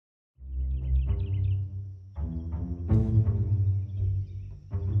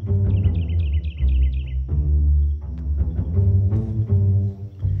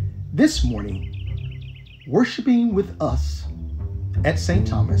This morning, worshiping with us at St.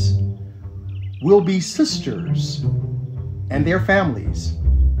 Thomas will be sisters and their families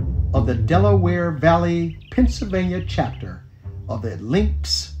of the Delaware Valley, Pennsylvania chapter of the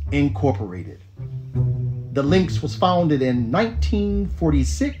Links Incorporated. The Links was founded in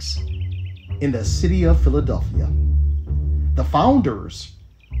 1946 in the city of Philadelphia. The founders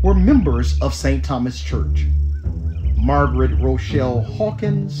were members of St. Thomas Church, Margaret Rochelle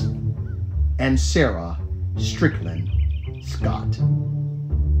Hawkins and Sarah Strickland Scott.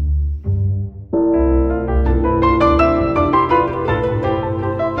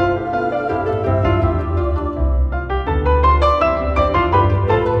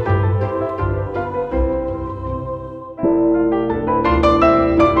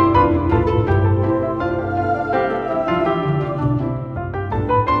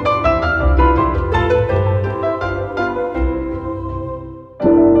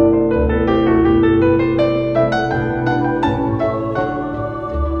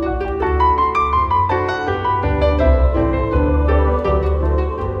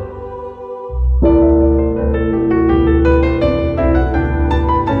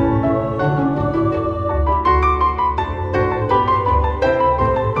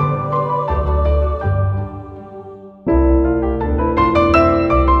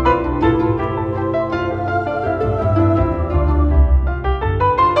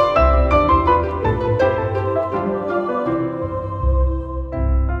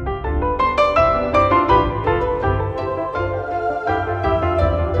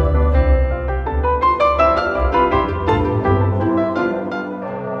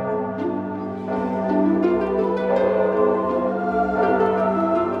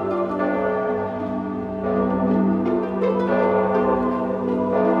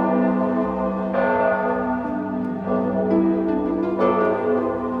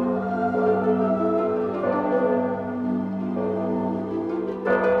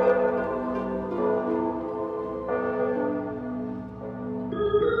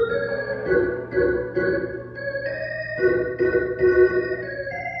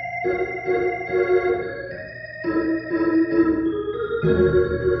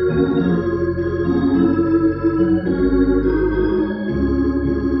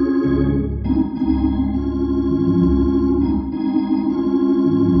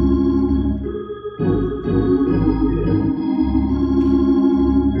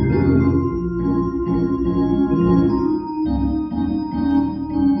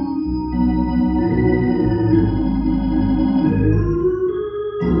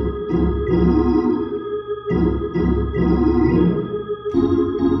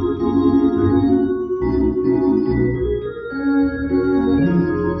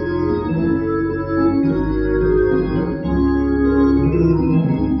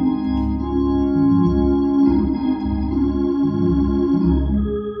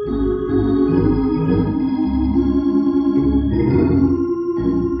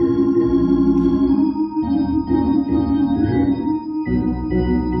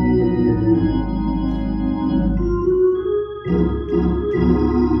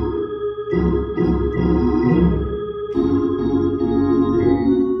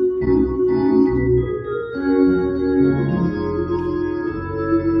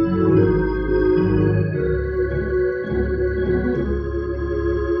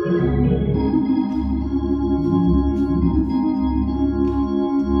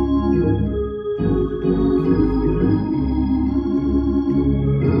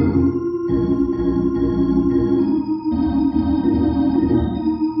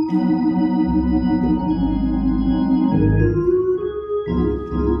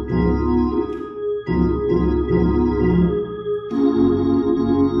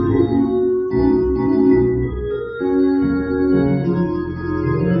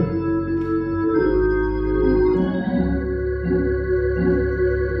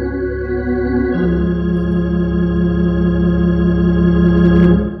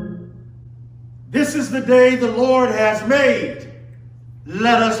 Day the Lord has made.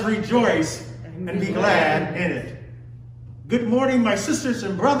 Let us rejoice and be glad in it. Good morning, my sisters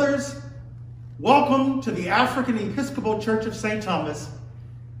and brothers. Welcome to the African Episcopal Church of St. Thomas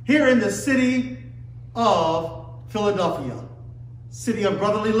here in the city of Philadelphia, city of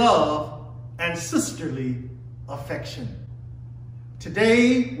brotherly love and sisterly affection.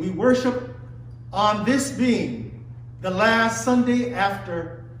 Today we worship on this being the last Sunday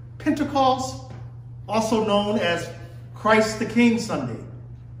after Pentecost, also known as Christ the King Sunday.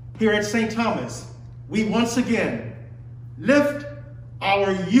 Here at St. Thomas, we once again lift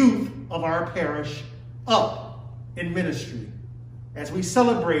our youth of our parish up in ministry as we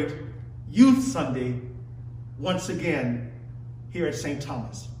celebrate Youth Sunday once again here at St.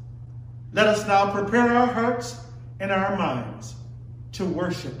 Thomas. Let us now prepare our hearts and our minds to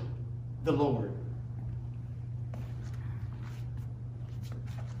worship the Lord.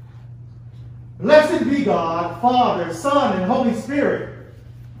 Blessed be God, Father, Son, and Holy Spirit.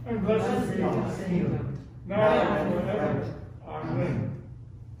 And blessed be His kingdom, now and forever. Amen.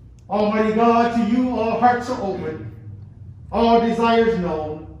 Almighty God, to you all hearts are open, all desires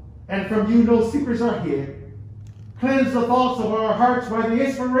known, and from you no secrets are hid. Cleanse the thoughts of our hearts by the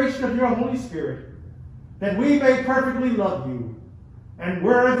inspiration of your Holy Spirit, that we may perfectly love you and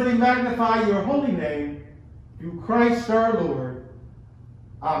worthily magnify your holy name through Christ our Lord.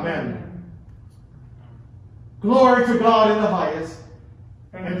 Amen. Glory to God in the highest,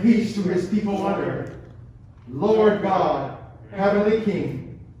 and peace to his people on earth. Lord God, heavenly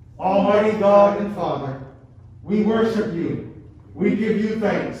King, almighty God and Father, we worship you. We give you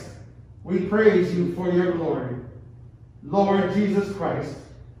thanks. We praise you for your glory. Lord Jesus Christ,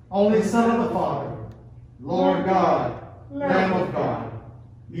 only Son of the Father, Lord God, Lamb of God,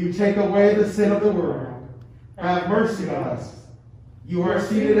 you take away the sin of the world. Have mercy on us. You are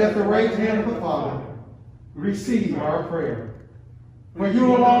seated at the right hand of the Father. Receive our prayer. For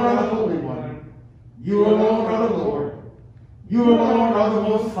you alone are the Holy One. You alone are the Lord. You alone are the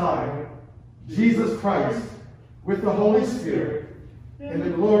Most High. Jesus Christ, with the Holy Spirit, in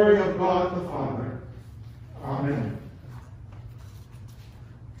the glory of God the Father. Amen.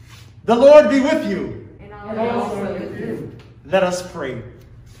 The Lord be with you. And also with you. Let us pray.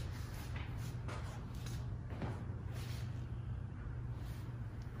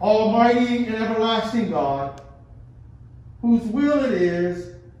 Almighty and everlasting God, whose will it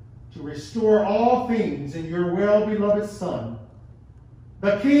is to restore all things in your well-beloved Son,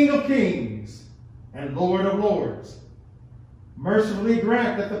 the King of kings and Lord of lords, mercifully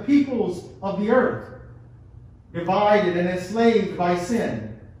grant that the peoples of the earth, divided and enslaved by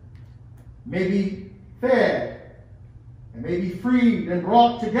sin, may be fed and may be freed and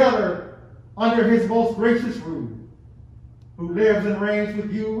brought together under his most gracious roof, who lives and reigns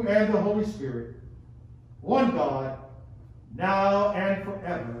with you and the Holy Spirit, one God, now and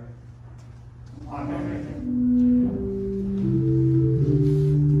forever. Amen.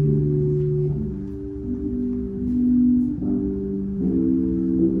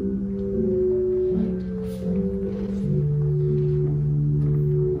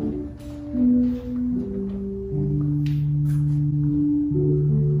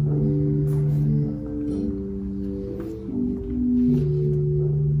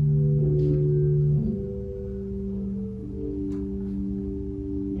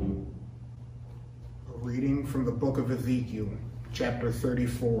 From the book of Ezekiel, chapter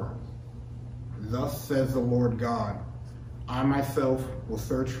 34. Thus says the Lord God, I myself will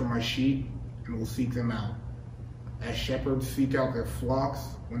search for my sheep and will seek them out. As shepherds seek out their flocks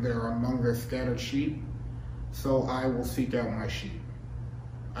when they are among their scattered sheep, so I will seek out my sheep.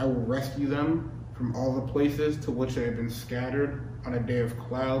 I will rescue them from all the places to which they have been scattered on a day of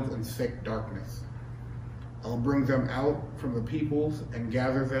clouds and thick darkness. I will bring them out from the peoples and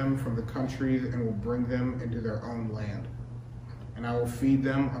gather them from the countries and will bring them into their own land. And I will feed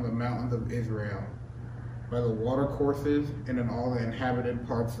them on the mountains of Israel, by the watercourses and in all the inhabited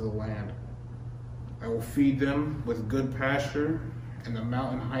parts of the land. I will feed them with good pasture, and the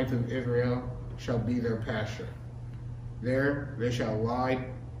mountain heights of Israel shall be their pasture. There they shall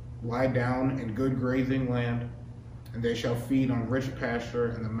lie down in good grazing land, and they shall feed on rich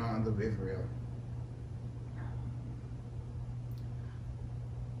pasture in the mountains of Israel.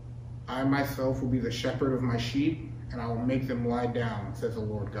 I myself will be the shepherd of my sheep, and I will make them lie down, says the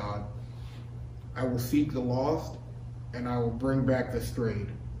Lord God. I will seek the lost, and I will bring back the strayed.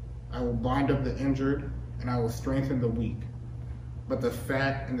 I will bind up the injured, and I will strengthen the weak. But the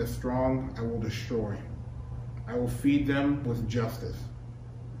fat and the strong I will destroy. I will feed them with justice.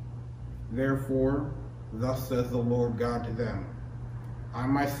 Therefore, thus says the Lord God to them, I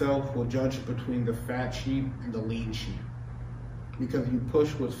myself will judge between the fat sheep and the lean sheep. Because you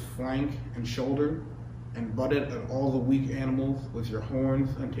push with flank and shoulder, and butted at all the weak animals with your horns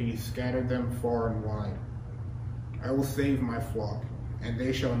until you scattered them far and wide. I will save my flock, and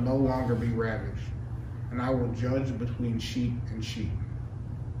they shall no longer be ravaged, and I will judge between sheep and sheep.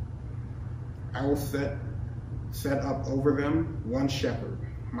 I will set up over them one shepherd,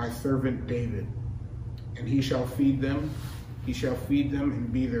 my servant David, and he shall feed them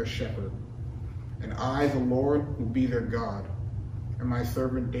and be their shepherd. And I, the Lord, will be their God. And my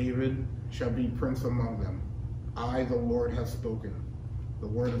servant David shall be prince among them. I, the Lord, have spoken. The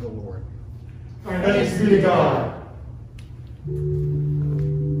word of the Lord. Thanks be to God.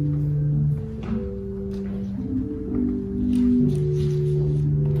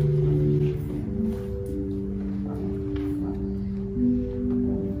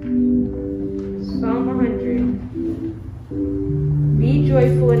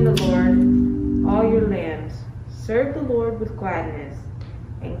 gladness,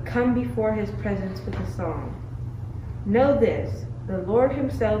 and come before his presence with a song. Know this, the Lord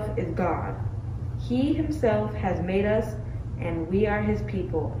himself is God. He himself has made us, and we are his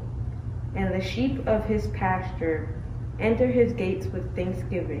people, and the sheep of his pasture. Enter his gates with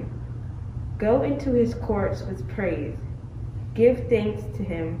thanksgiving. Go into his courts with praise. Give thanks to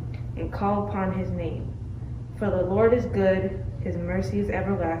him and call upon his name. For the Lord is good, his mercy is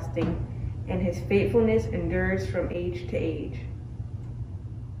everlasting, and his faithfulness endures from age to age.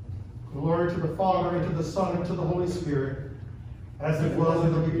 Glory to the Father, and to the Son, and to the Holy Spirit, as it was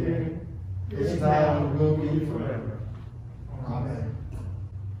in the beginning, is now, and will be forever. Amen.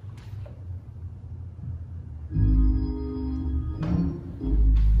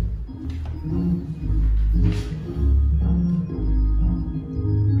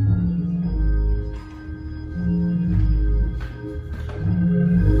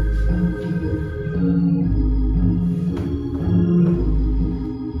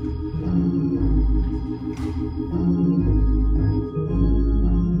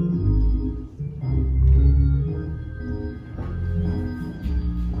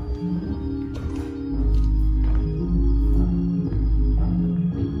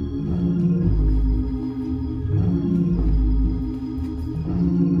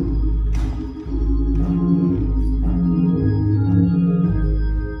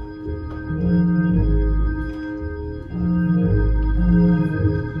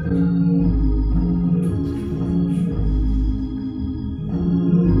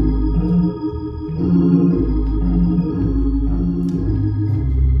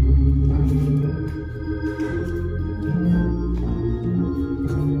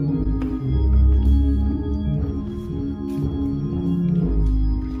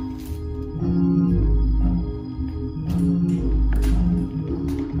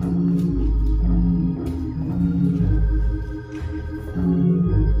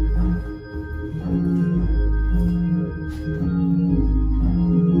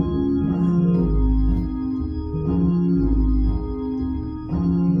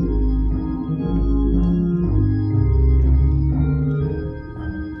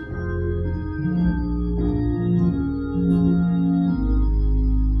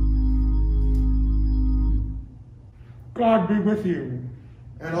 God be with you.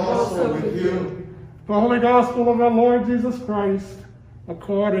 And also with you. The Holy Gospel of our Lord Jesus Christ,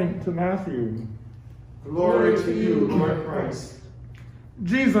 according to Matthew. Glory to you, Lord Christ.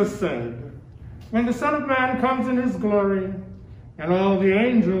 Jesus said, "When the Son of Man comes in his glory, and all the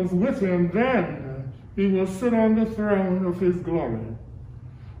angels with him, then he will sit on the throne of his glory.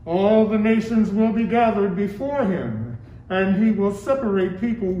 All the nations will be gathered before him, and he will separate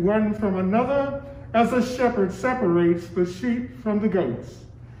people one from another, as a shepherd separates the sheep from the goats.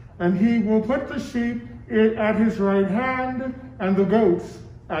 And he will put the sheep at his right hand, and the goats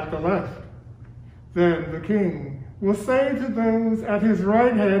at the left. Then the king will say to those at his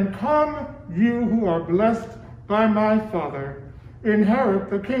right hand, 'Come, you who are blessed by my Father, inherit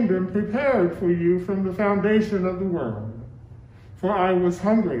the kingdom prepared for you from the foundation of the world. For I was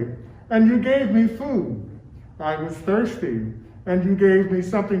hungry, and you gave me food. I was thirsty, and you gave me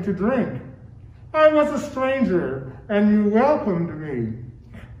something to drink. I was a stranger, and you welcomed me.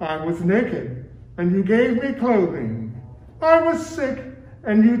 I was naked, and you gave me clothing. I was sick,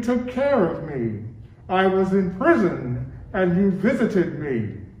 and you took care of me. I was in prison, and you visited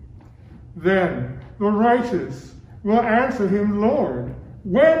me.' Then the righteous will answer him, 'Lord,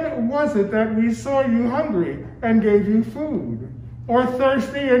 when was it that we saw you hungry and gave you food, or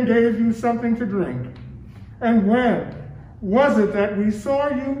thirsty and gave you something to drink? And when was it that we saw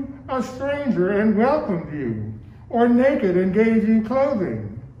you a stranger and welcomed you, or naked and gave you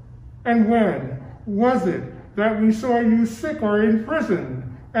clothing? And when was it that we saw you sick or in prison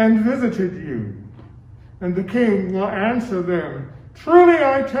and visited you?' And the king will answer them, 'Truly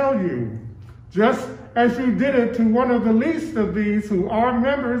I tell you, just as you did it to one of the least of these who are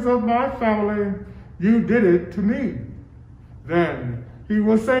members of my family, you did it to me.' Then he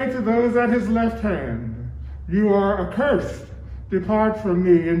will say to those at his left hand, 'You are accursed. Depart from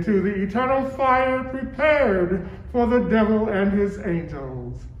me into the eternal fire prepared for the devil and his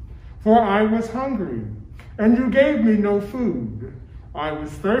angels. For I was hungry, and you gave me no food. I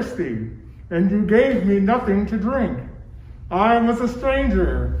was thirsty, and you gave me nothing to drink. I was a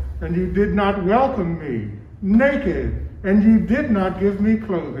stranger, and you did not welcome me. Naked, and you did not give me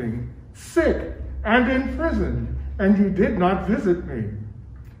clothing. Sick and in prison, and you did not visit me.'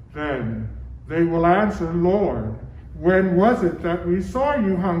 Then they will answer, 'Lord, when was it that we saw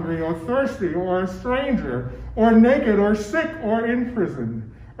you hungry or thirsty or a stranger or naked or sick or in prison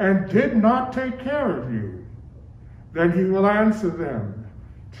and did not take care of you?' Then he will answer them,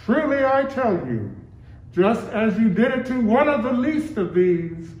 "Truly I tell you, just as you did it to one of the least of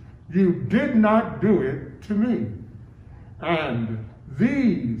these, you did not do it to me." And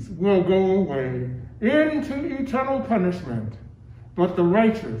these will go away into eternal punishment, but the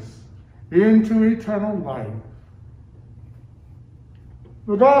righteous into eternal life.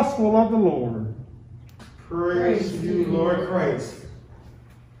 The Gospel of the Lord. Praise to you, Lord Christ.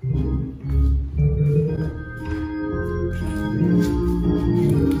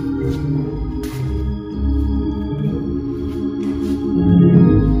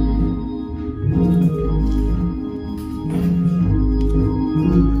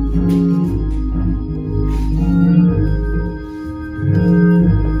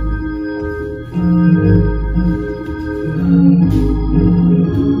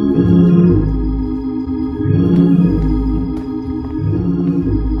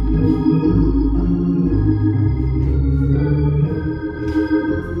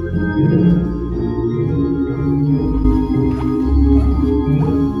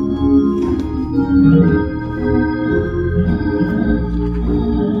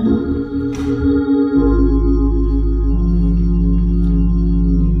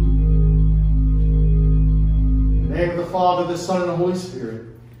 The Son, and the Holy Spirit.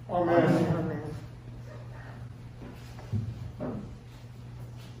 Amen. Amen.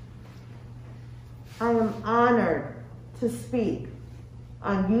 I am honored to speak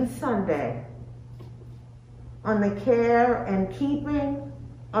on Youth Sunday on the care and keeping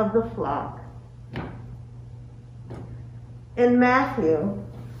of the flock. In Matthew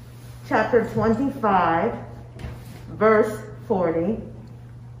chapter 25, verse 40,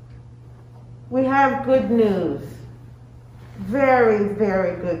 we have good news. Very,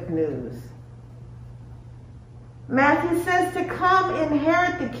 very good news. Matthew says to come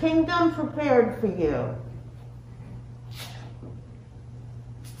inherit the kingdom prepared for you.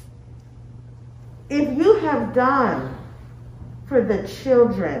 If you have done for the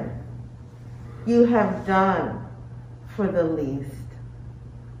children, you have done for the least.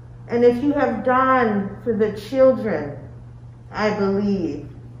 And if you have done for the children, I believe,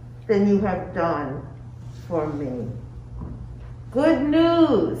 then you have done for me. Good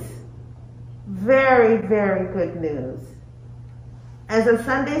news. Very, very good news. As a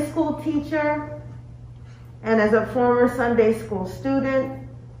Sunday school teacher and as a former Sunday school student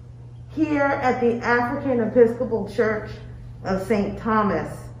here at the African Episcopal Church of St.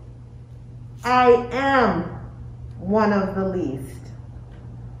 Thomas, I am one of the least.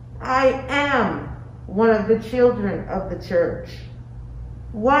 I am one of the children of the church,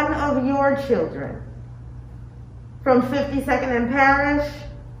 one of your children. From 52nd and Parish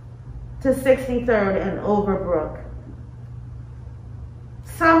to 63rd and Overbrook.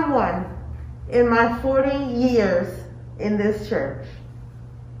 Someone in my 40 years in this church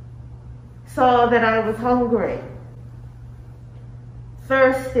saw that I was hungry,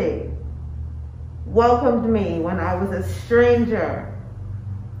 thirsty, welcomed me when I was a stranger,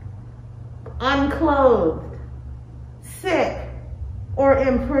 unclothed, sick, or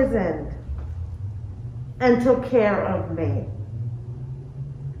imprisoned, and took care of me.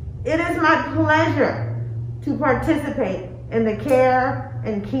 It is my pleasure to participate in the care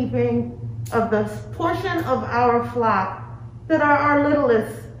and keeping of the portion of our flock that are our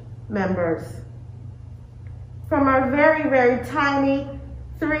littlest members. From our very, very tiny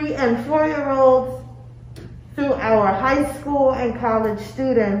 3- and 4-year-olds through our high school and college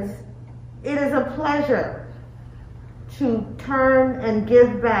students, it is a pleasure to turn and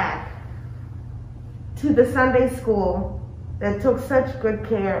give back to the Sunday school that took such good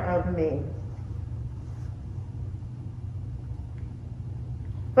care of me.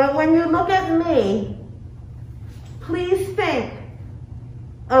 But when you look at me, please think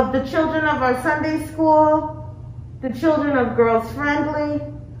of the children of our Sunday school, the children of Girls Friendly,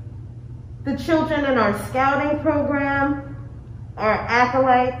 the children in our scouting program, our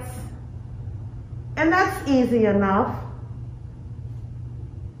acolytes, and that's easy enough.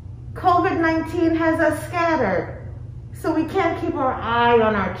 COVID-19 has us scattered, so we can't keep our eye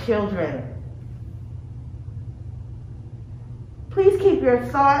on our children. Please keep your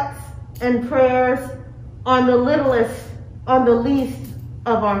thoughts and prayers on the littlest, on the least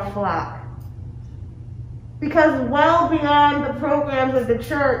of our flock. Because well beyond the programs of the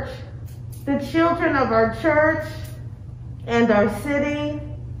church, the children of our church and our city,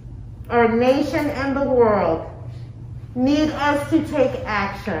 our nation and the world need us to take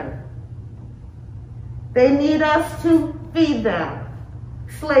action. They need us to feed them,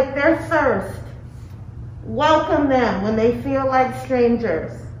 slake their thirst, welcome them when they feel like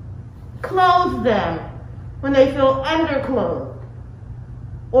strangers, clothe them, when they feel underclothed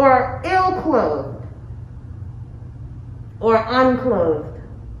or ill-clothed or unclothed.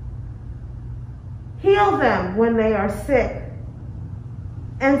 Heal them when they are sick,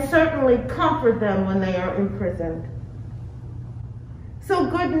 and certainly comfort them when they are imprisoned. So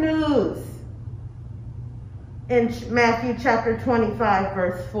good news in Matthew chapter 25,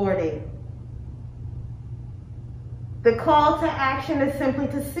 verse 40. The call to action is simply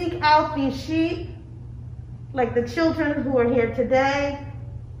to seek out these sheep, like the children who are here today,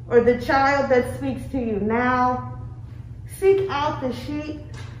 or the child that speaks to you now. Seek out the sheep,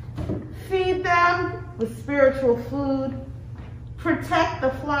 feed them with spiritual food, protect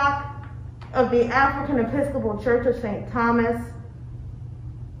the flock of the African Episcopal Church of St. Thomas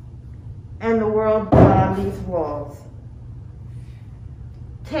and the world beyond these walls.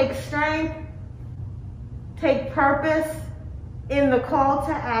 Take strength, take purpose in the call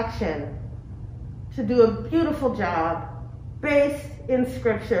to action to do a beautiful job based in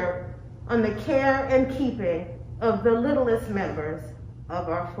Scripture on the care and keeping of the littlest members of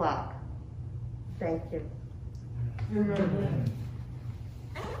our flock. Thank you. Amen.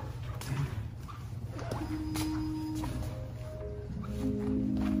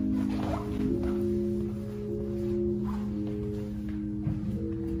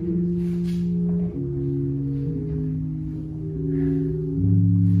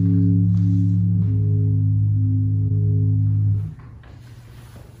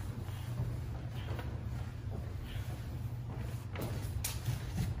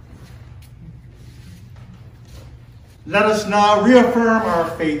 Let us now reaffirm our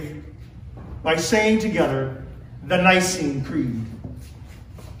faith by saying together the Nicene Creed.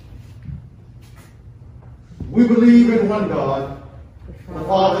 We believe in one God, the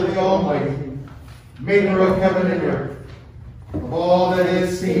Father, the Almighty, maker of heaven and earth, of all that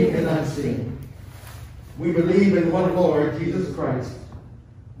is seen and unseen. We believe in one Lord, Jesus Christ,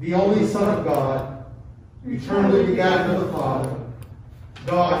 the only Son of God, eternally begotten of the Father,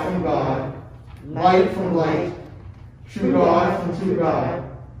 God from God, light from light, true God from true God,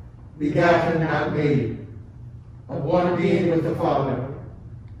 begotten, not made, of one being with the Father.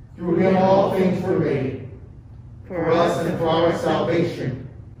 Through him all things were made. For us and for our salvation,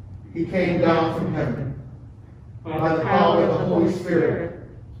 he came down from heaven. By the power of the Holy Spirit,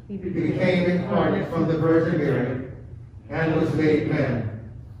 he became incarnate from the Virgin Mary and was made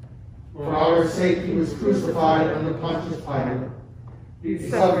man. For our sake he was crucified under Pontius Pilate. He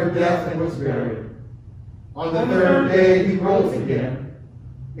suffered death and was buried. On the third day he rose again,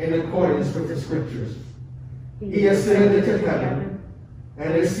 in accordance with the Scriptures. He ascended to heaven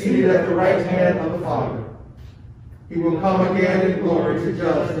and is seated at the right hand of the Father. He will come again in glory to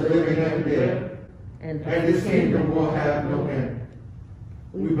judge the living and the dead, and his kingdom will have no end.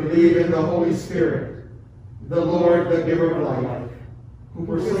 We believe in the Holy Spirit, the Lord, the giver of life, who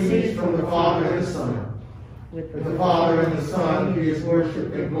proceeds from the Father and the Son. With the Father and the Son he is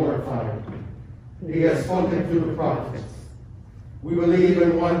worshipped and glorified. He has spoken through the prophets. We believe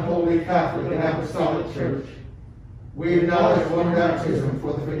in one holy Catholic and Apostolic Church. We acknowledge one baptism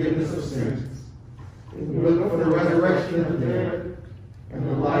for the forgiveness of sins. We look for the resurrection of the dead and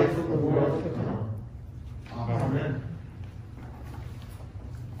the life of the world to come. Amen.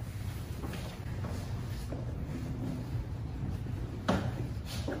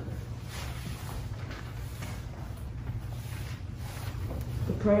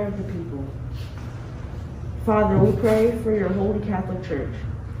 The prayer of the people. Father, we pray for your holy Catholic Church,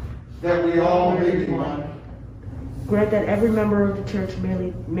 that we all may be one. Grant that every member of the church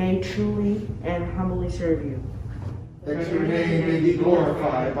may truly and humbly serve you. That your name may be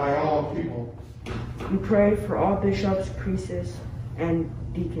glorified by all people. We pray for all bishops, priests, and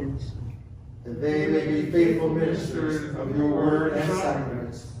deacons, that they may be faithful ministers of your word and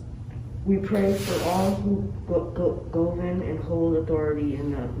sacraments. We pray for all who govern and hold authority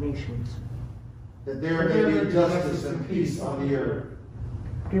in the nations, that there may be justice and peace on the earth.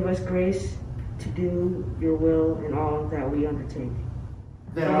 Give us grace to do your will in all that we undertake,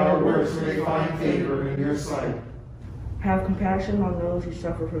 that our works may find favor in your sight. Have compassion on those who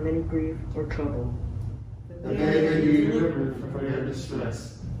suffer from any grief or trouble, that they may be delivered from their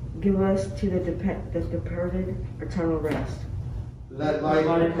distress. Give us to the departed eternal rest. Let light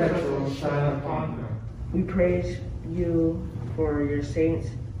perpetual shine upon them. We praise you for your saints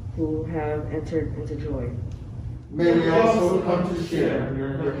who have entered into joy. May we also come to share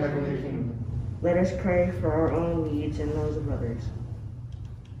your heavenly kingdom. Let us pray for our own needs and those of others.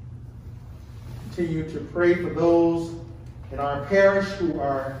 Continue to pray for those in our parish who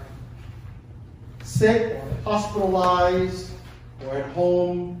are sick or hospitalized or at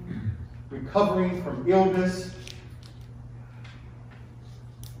home recovering from illness.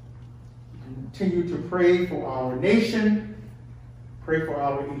 Continue to pray for our nation, pray for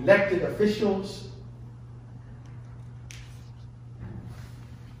our elected officials.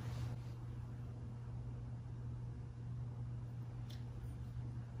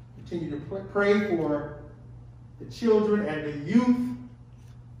 Continue to pray for the children and the youth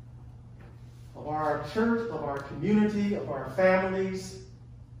of our church, of our community, of our families.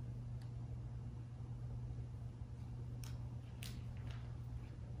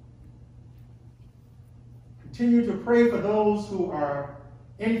 Continue to pray for those who are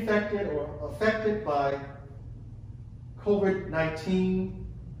infected or affected by COVID-19.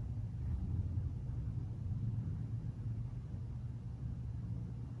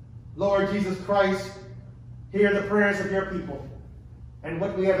 Lord Jesus Christ, hear the prayers of your people, and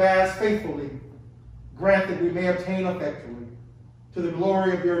what we have asked faithfully, grant that we may obtain effectually, to the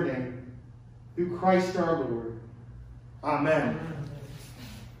glory of your name, through Christ our Lord. Amen.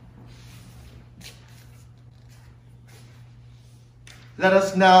 Let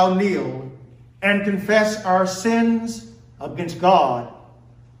us now kneel and confess our sins against God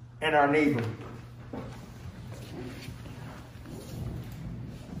and our neighbor.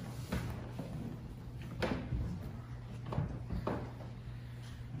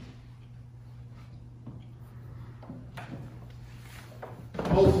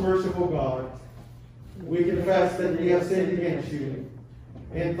 Most merciful God, we confess that we have sinned against you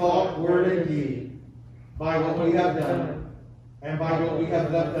in thought, word, and deed, by what we have done and by what we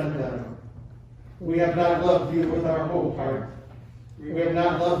have left undone. We have not loved you with our whole heart. We have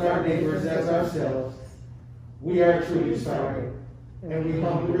not loved our neighbors as ourselves. We are truly sorry, and we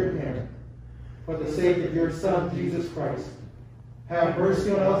humbly repent. For the sake of your Son, Jesus Christ, have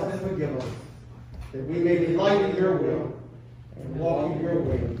mercy on us and forgive us, that we may delight in your will and walk in your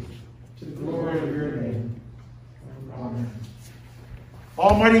ways, to the glory of your name. Amen.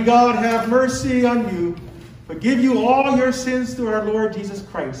 Almighty God, have mercy on you, forgive you all your sins through our Lord Jesus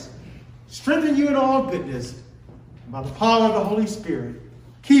Christ, strengthen you in all goodness, and by the power of the Holy Spirit,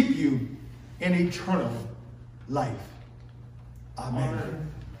 keep you in eternal life. Amen.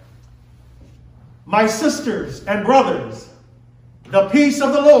 Amen. My sisters and brothers, the peace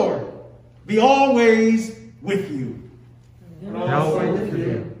of the Lord be always with you. And also with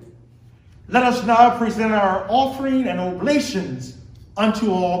you. Let us now present our offering and oblations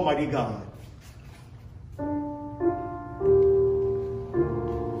unto Almighty God.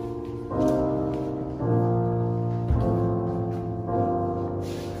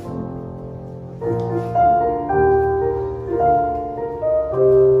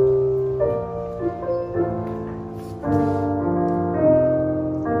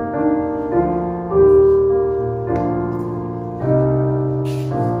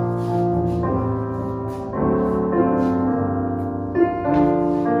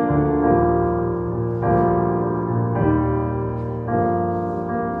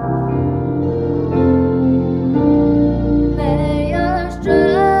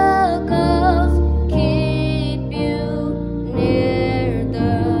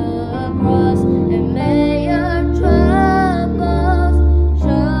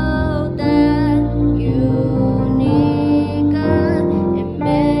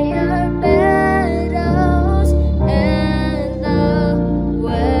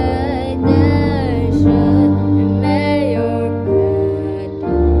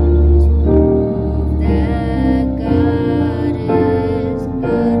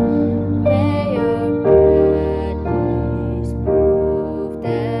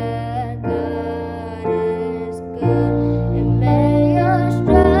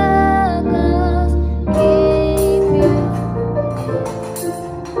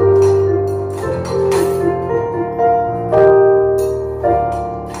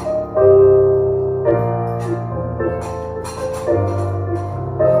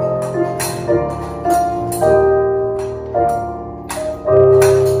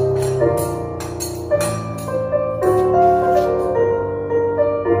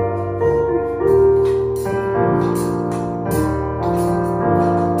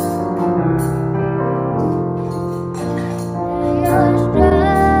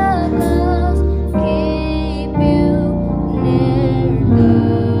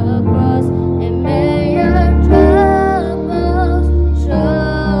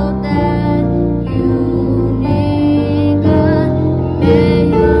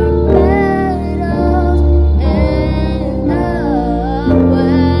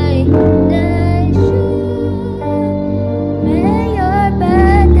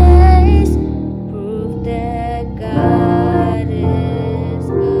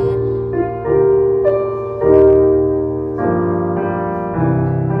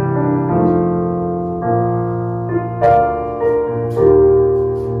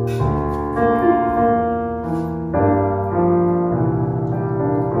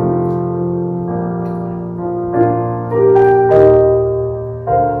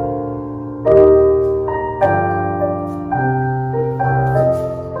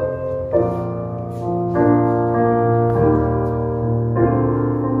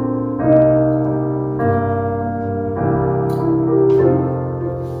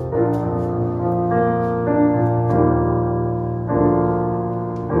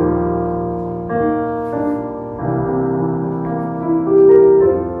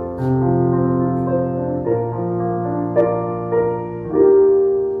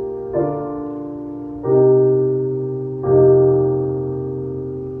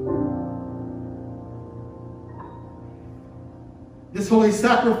 holy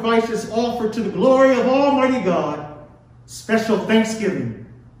sacrifice is offered to the glory of Almighty God, special thanksgiving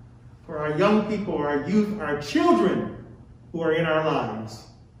for our young people, our youth, our children who are in our lives.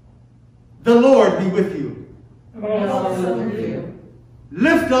 The Lord be with you. And also with you.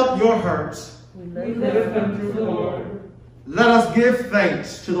 Lift up your hearts. We lift them to the Lord. Let us give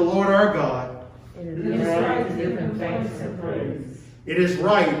thanks to the Lord our God. It is right to give him thanks and praise. It is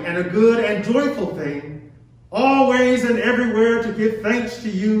right and a good and joyful thing, always and everywhere, to give thanks to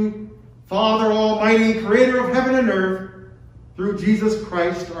you, Father Almighty, creator of heaven and earth, through Jesus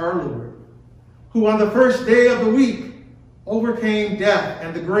Christ our Lord, who on the first day of the week overcame death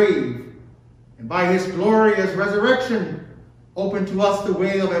and the grave, and by his glorious resurrection opened to us the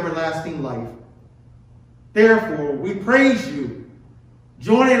way of everlasting life. Therefore, we praise you,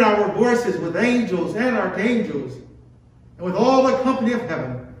 joining our voices with angels and archangels, and with all the company of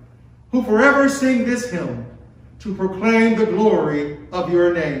heaven, who forever sing this hymn to proclaim the glory of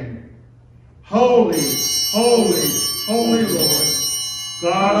your name. Holy, holy, holy Lord,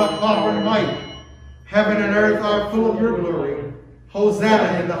 God of power and might, heaven and earth are full of your glory.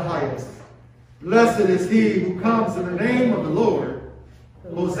 Hosanna in the highest. Blessed is he who comes in the name of the Lord.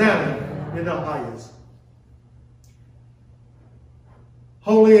 Hosanna in the highest.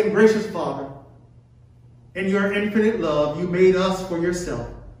 Holy and gracious Father, in your infinite love, you made us for yourself.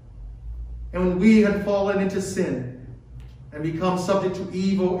 And when we had fallen into sin and become subject to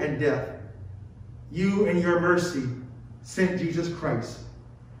evil and death, you in your mercy sent Jesus Christ,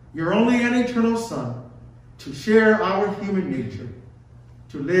 your only and eternal Son, to share our human nature,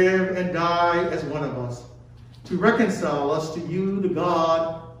 to live and die as one of us, to reconcile us to you, the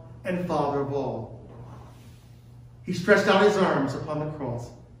God and Father of all. He stretched out his arms upon the cross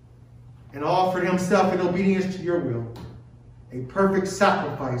and offered himself in obedience to your will, a perfect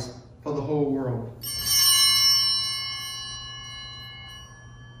sacrifice for the whole world.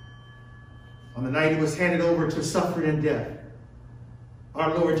 On the night he was handed over to suffering and death,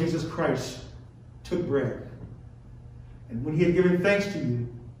 our Lord Jesus Christ took bread. And when he had given thanks to you,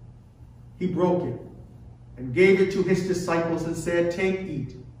 he broke it and gave it to his disciples and said, "Take,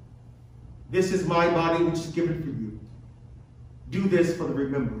 eat. This is my body which is given for you. Do this for the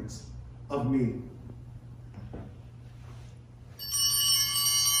remembrance of me."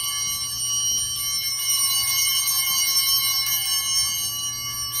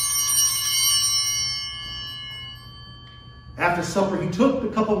 After supper, he took the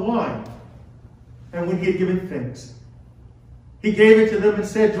cup of wine, and when he had given thanks, he gave it to them and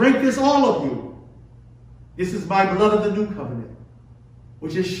said, "Drink this, all of you. This is my blood of the new covenant,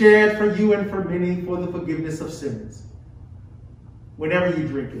 which is shed for you and for many for the forgiveness of sins. Whenever you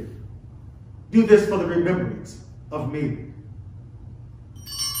drink it, do this for the remembrance of me."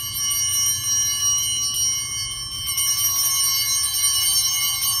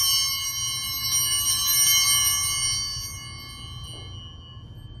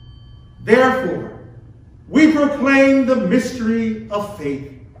 Therefore, we proclaim the mystery of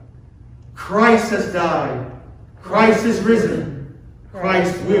faith. Christ has died. Christ is risen.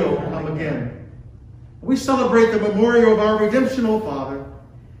 Christ will come again. We celebrate the memorial of our redemption, O Father,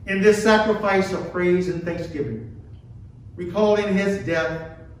 in this sacrifice of praise and thanksgiving, recalling his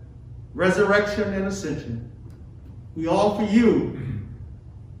death, resurrection, and ascension. We offer you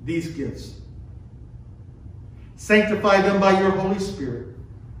these gifts. Sanctify them by your Holy Spirit,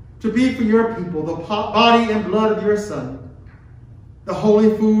 to be for your people the body and blood of your Son, the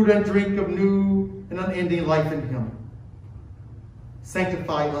holy food and drink of new and unending life in him.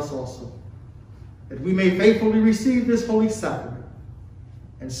 Sanctify us also, that we may faithfully receive this holy sacrament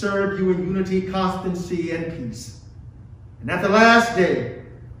and serve you in unity, constancy, and peace. And at the last day,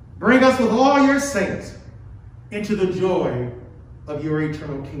 bring us with all your saints into the joy of your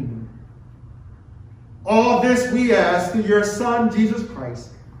eternal kingdom. All this we ask through your Son, Jesus Christ,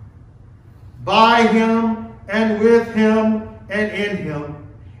 by him and with him and in him,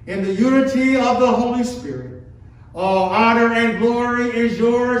 in the unity of the Holy Spirit. All honor and glory is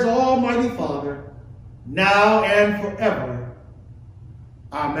yours, Almighty Father, now and forever.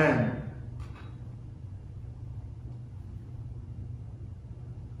 Amen.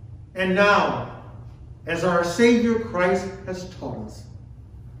 And now, as our Savior Christ has taught us,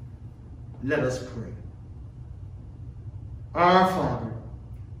 let us pray. Our Father,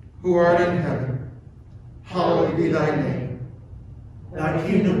 who art in heaven, hallowed be thy name. Thy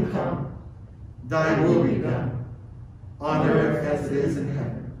kingdom come, thy will be done, on earth as it is in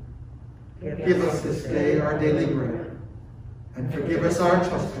heaven. Give us this day our daily bread, and forgive us our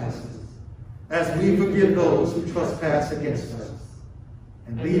trespasses, as we forgive those who trespass against us.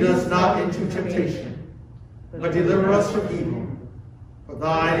 And lead us not into temptation, but deliver us from evil. For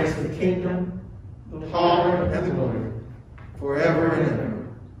thine is the kingdom, the power, and the glory, forever and ever.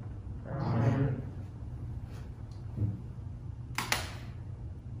 Amen.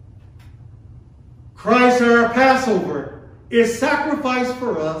 Christ, our Passover, is sacrificed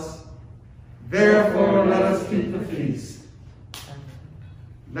for us. Therefore, let us keep the feast.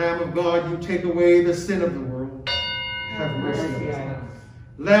 Lamb of God, you take away the sin of the world. Have mercy on us.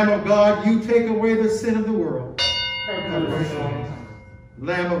 Lamb of God, you take away the sin of the world. Have mercy on us.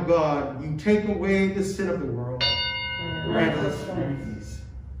 Lamb of God, you take away the sin of the world. Grant us peace.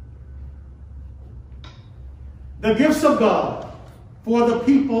 The gifts of God for the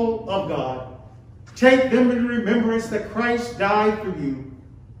people of God. Take them in remembrance that Christ died for you,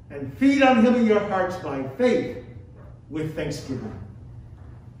 and feed on him in your hearts by faith with thanksgiving.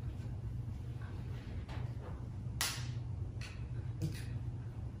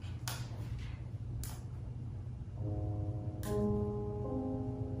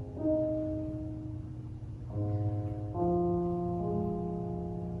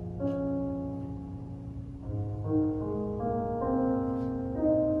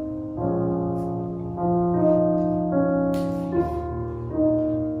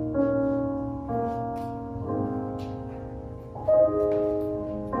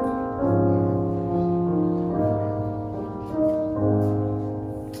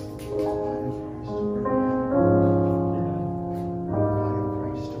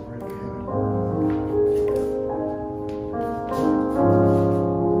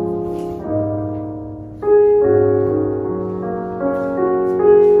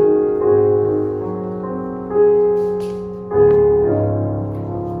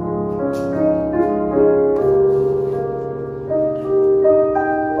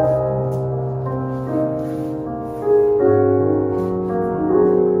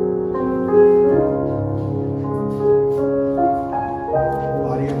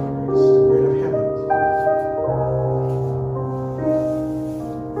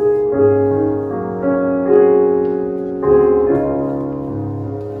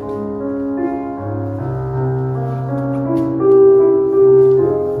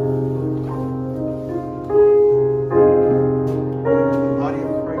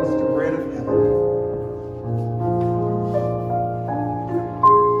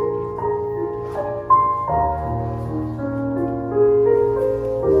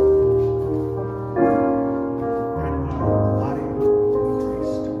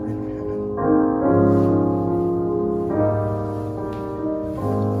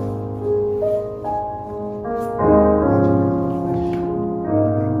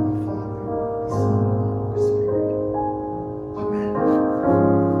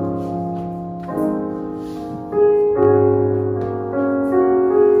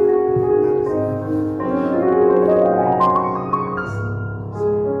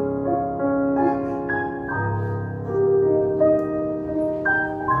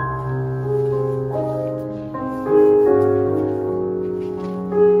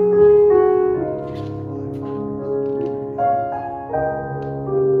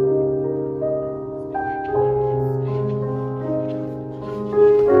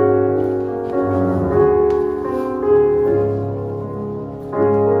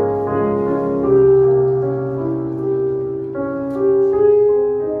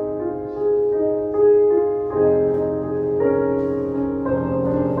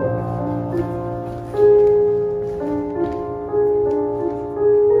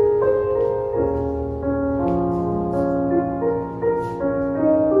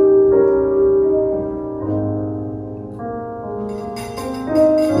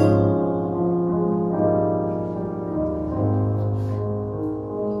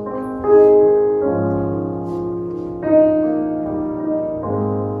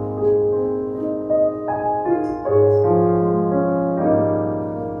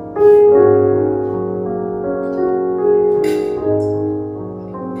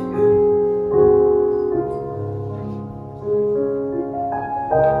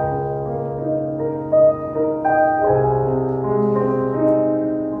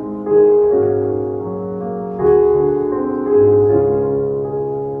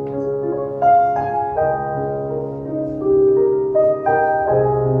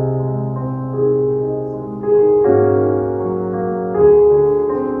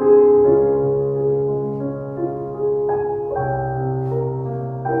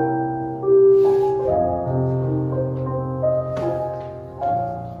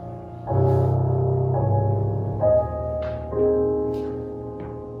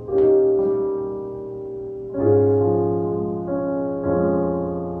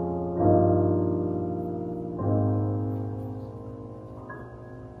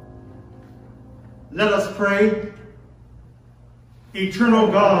 pray.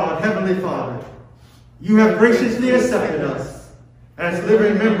 Eternal God, Heavenly Father, you have graciously accepted us as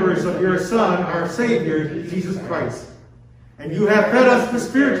living members of your Son, our Savior, Jesus Christ. And you have fed us with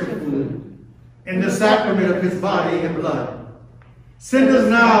spiritual food in the sacrament of his body and blood. Send us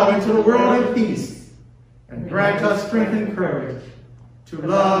now into the world in peace and grant us strength and courage to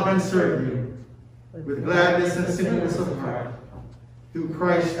love and serve you with gladness and singleness of heart. Through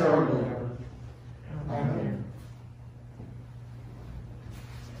Christ our Lord. Amen.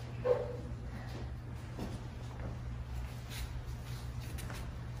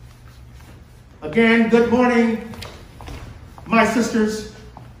 Again, good morning, my sisters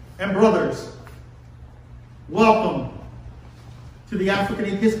and brothers. Welcome to the African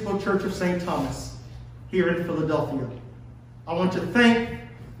Episcopal Church of St. Thomas here in Philadelphia. I want to thank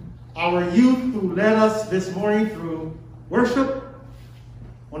our youth who led us this morning through worship.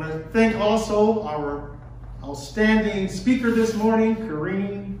 I want to thank also our outstanding speaker this morning,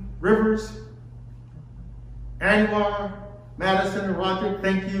 Corrine Rivers, Anwar, Madison, and Roger.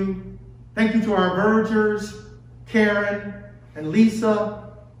 Thank you. Thank you to our vergers, Karen and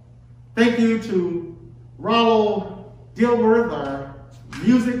Lisa. Thank you to Rollo Dilworth, our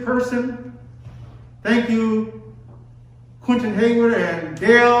music person. Thank you, Quentin Heyward and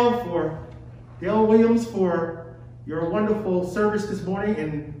Dale Williams for your wonderful service this morning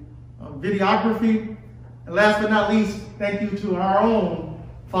in videography. And last but not least, thank you to our own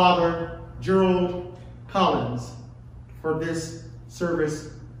Father Gerald Collins for this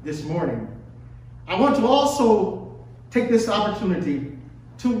service this morning. I want to also take this opportunity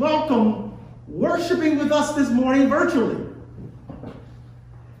to welcome worshiping with us this morning virtually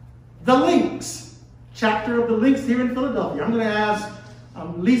the Links, chapter of the Links here in Philadelphia. I'm going to ask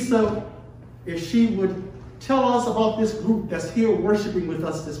Lisa if she would tell us about this group that's here worshiping with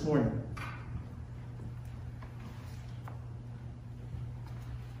us this morning.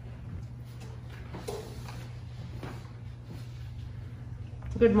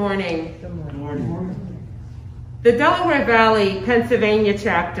 Good morning. Good morning. The Delaware Valley, Pennsylvania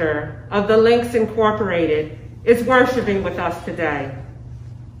chapter of the Links Incorporated is worshiping with us today.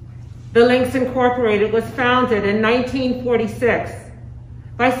 The Links Incorporated was founded in 1946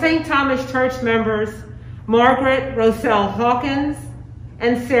 by St. Thomas Church members Margaret Roselle Hawkins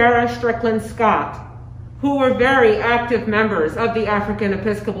and Sarah Strickland Scott, who were very active members of the African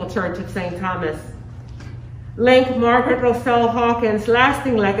Episcopal Church of St. Thomas. Link Margaret Roselle Hawkins'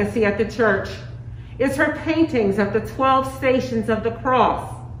 lasting legacy at the church is her paintings of the 12 Stations of the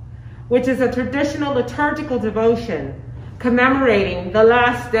Cross, which is a traditional liturgical devotion commemorating the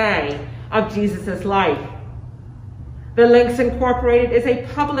last day of Jesus' life. The Links Incorporated is a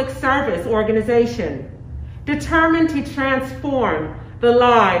public service organization determined to transform the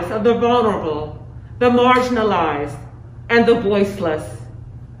lives of the vulnerable, the marginalized, and the voiceless.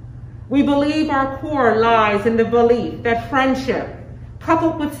 We believe our core lies in the belief that friendship,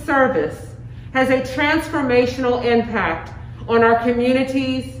 coupled with service, has a transformational impact on our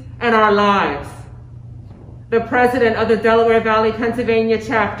communities and our lives. The president of the Delaware Valley, Pennsylvania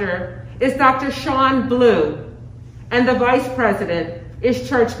chapter is Dr. Sean Blue, and the vice president is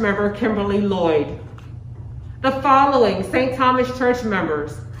church member Kimberly Lloyd. The following St. Thomas Church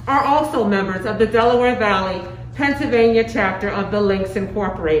members are also members of the Delaware Valley, Pennsylvania chapter of the Links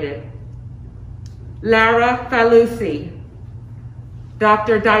Incorporated. Lara Falusi,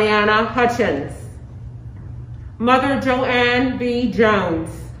 Dr. Diana Hutchins, Mother Joanne B. Jones,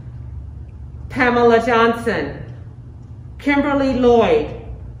 Pamela Johnson, Kimberly Lloyd,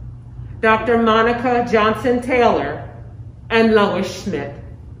 Dr. Monica Johnson Taylor, and Lois Schmidt.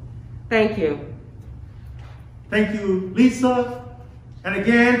 Thank you. Thank you, Lisa. And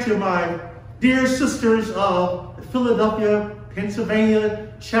again, to my dear sisters of the Philadelphia,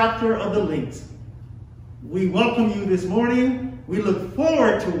 Pennsylvania chapter of the Links. We welcome you this morning. We look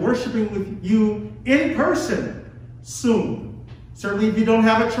forward to worshiping with you in person soon. Certainly, if you don't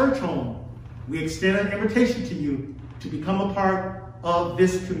have a church home, we extend an invitation to you to become a part of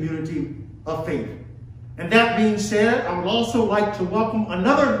this community of faith. And that being said, I would also like to welcome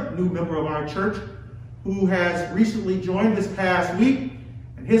another new member of our church who has recently joined this past week,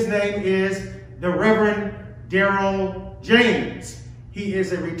 and his name is the Reverend Darrell James. He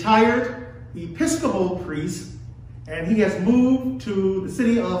is a retired Episcopal priest, and he has moved to the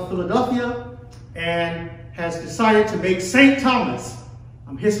city of Philadelphia and has decided to make St. Thomas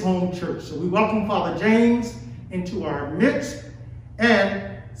his home church. So we welcome Father James into our midst,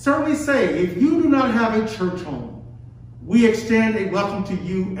 and certainly say, if you do not have a church home, we extend a welcome to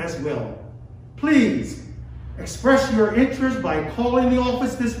you as well. Please express your interest by calling the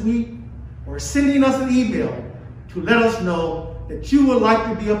office this week or sending us an email to let us know that you would like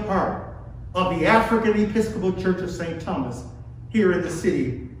to be a part of the African Episcopal Church of St. Thomas here in the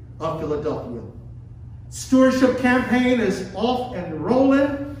city of Philadelphia. Stewardship campaign is off and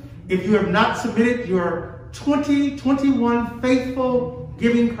rolling. If you have not submitted your 2021 Faithful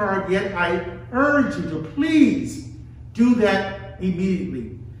Giving card yet, I urge you to please do that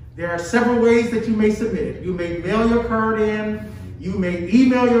immediately. There are several ways that you may submit it. You may mail your card in, you may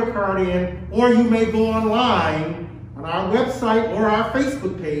email your card in, or you may go online on our website or our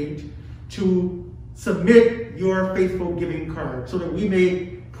Facebook page to submit your Faithful Giving card so that we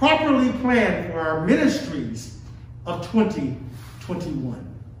may properly plan for our ministries of 2021.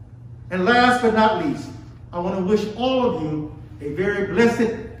 And last but not least, I want to wish all of you a very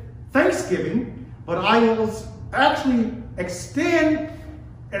blessed Thanksgiving, but I will actually extend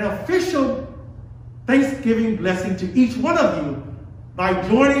an official Thanksgiving blessing to each one of you by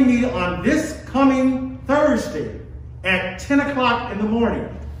joining me on this coming Thursday at 10 o'clock in the morning.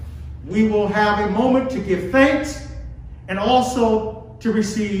 We will have a moment to give thanks and also to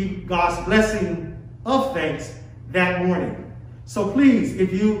receive God's blessing of thanks that morning. So please,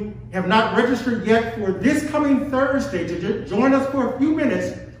 if you have not registered yet for this coming Thursday to join us for a few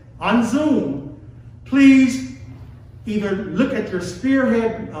minutes on Zoom, please either look at your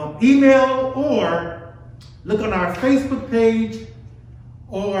Spearhead email or look on our Facebook page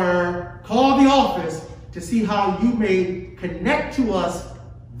or call the office to see how you may connect to us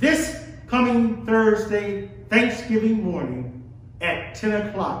this coming Thursday, Thanksgiving morning at 10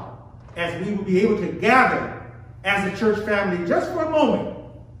 o'clock, as we will be able to gather as a church family just for a moment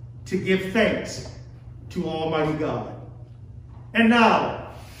to give thanks to Almighty God. And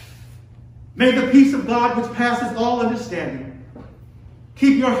now, may the peace of God, which passes all understanding,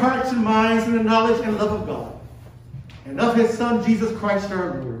 keep your hearts and minds in the knowledge and love of God and of his Son, Jesus Christ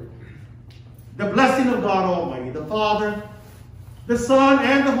our Lord. The blessing of God Almighty, the Father, the Son,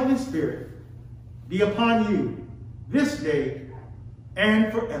 and the Holy Spirit be upon you this day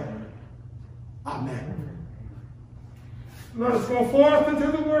and forever. Amen. Let us go forth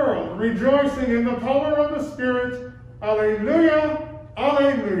into the world, rejoicing in the power of the Spirit. Alleluia,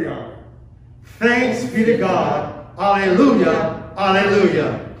 alleluia. Thanks be to God. Alleluia,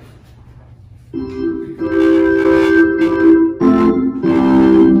 alleluia.